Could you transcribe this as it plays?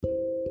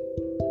Hey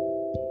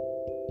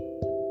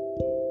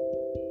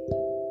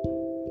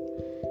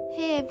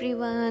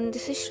everyone,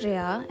 this is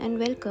Shreya and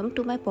welcome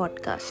to my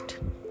podcast.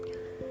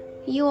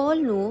 You all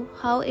know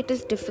how it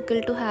is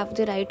difficult to have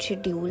the right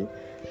schedule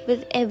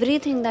with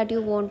everything that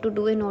you want to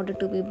do in order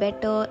to be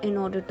better, in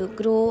order to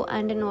grow,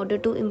 and in order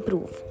to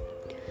improve.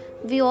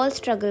 We all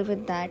struggle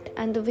with that,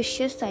 and the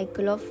vicious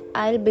cycle of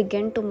I'll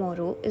begin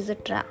tomorrow is a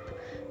trap,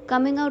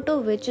 coming out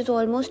of which is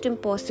almost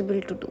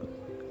impossible to do.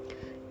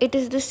 It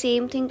is the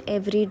same thing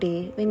every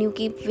day when you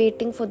keep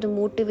waiting for the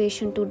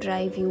motivation to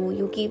drive you,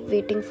 you keep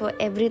waiting for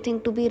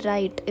everything to be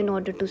right in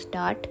order to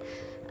start,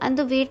 and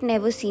the wait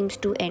never seems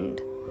to end.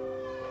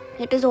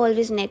 It is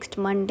always next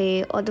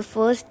Monday or the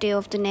first day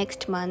of the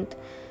next month,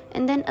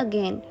 and then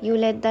again you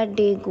let that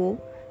day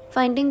go,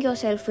 finding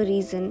yourself a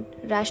reason,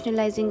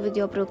 rationalizing with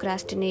your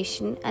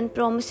procrastination, and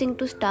promising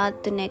to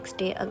start the next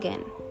day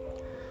again.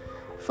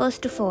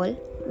 First of all,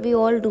 we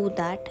all do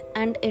that,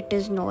 and it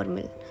is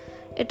normal.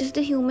 It is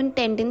the human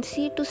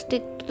tendency to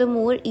stick to the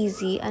more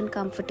easy and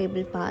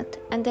comfortable path,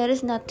 and there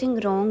is nothing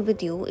wrong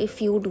with you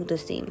if you do the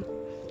same.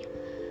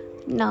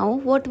 Now,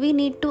 what we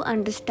need to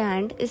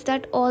understand is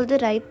that all the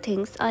right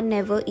things are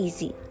never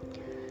easy.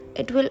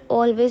 It will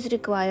always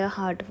require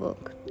hard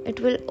work. It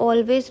will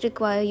always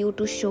require you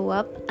to show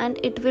up, and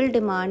it will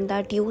demand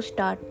that you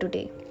start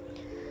today.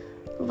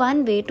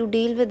 One way to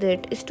deal with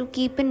it is to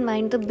keep in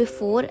mind the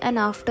before and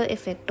after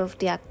effect of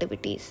the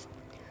activities.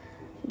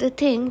 The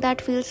thing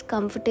that feels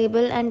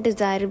comfortable and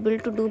desirable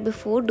to do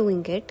before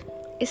doing it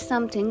is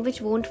something which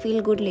won't feel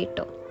good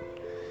later.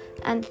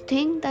 And the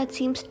thing that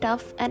seems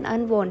tough and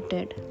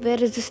unwanted, where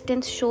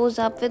resistance shows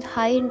up with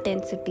high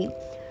intensity,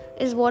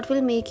 is what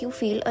will make you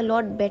feel a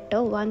lot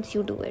better once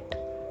you do it.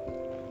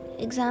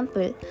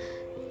 Example,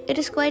 it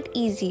is quite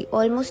easy,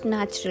 almost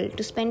natural,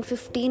 to spend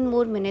 15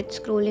 more minutes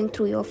scrolling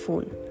through your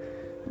phone.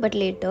 But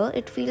later,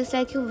 it feels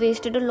like you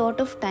wasted a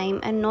lot of time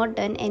and not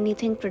done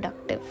anything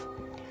productive.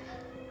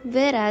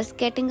 Whereas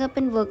getting up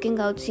and working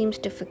out seems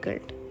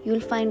difficult. You'll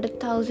find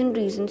 1,000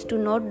 reasons to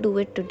not do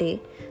it today,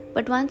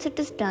 but once it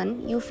is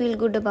done, you feel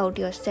good about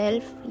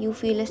yourself, you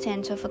feel a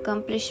sense of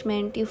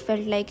accomplishment, you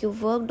felt like you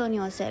worked on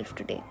yourself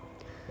today.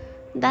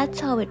 That's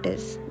how it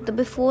is. The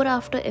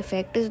before-after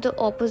effect is the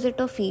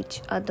opposite of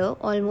each other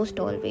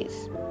almost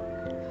always.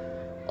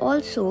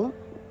 Also,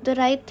 the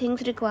right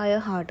things require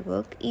hard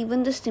work,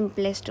 even the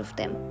simplest of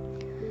them.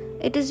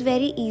 It is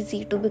very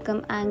easy to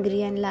become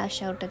angry and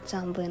lash out at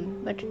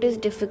someone, but it is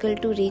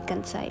difficult to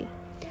reconcile.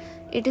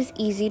 It is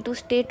easy to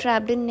stay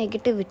trapped in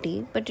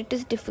negativity, but it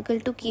is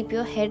difficult to keep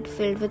your head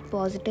filled with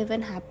positive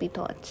and happy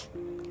thoughts.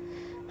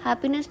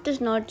 Happiness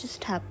does not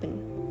just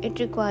happen,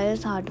 it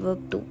requires hard work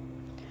too.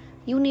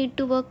 You need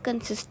to work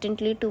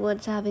consistently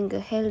towards having a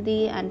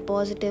healthy and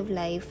positive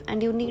life,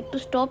 and you need to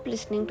stop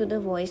listening to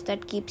the voice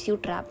that keeps you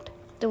trapped,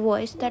 the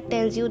voice that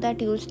tells you that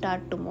you'll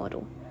start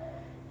tomorrow.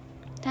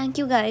 Thank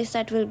you guys,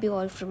 that will be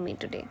all from me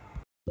today.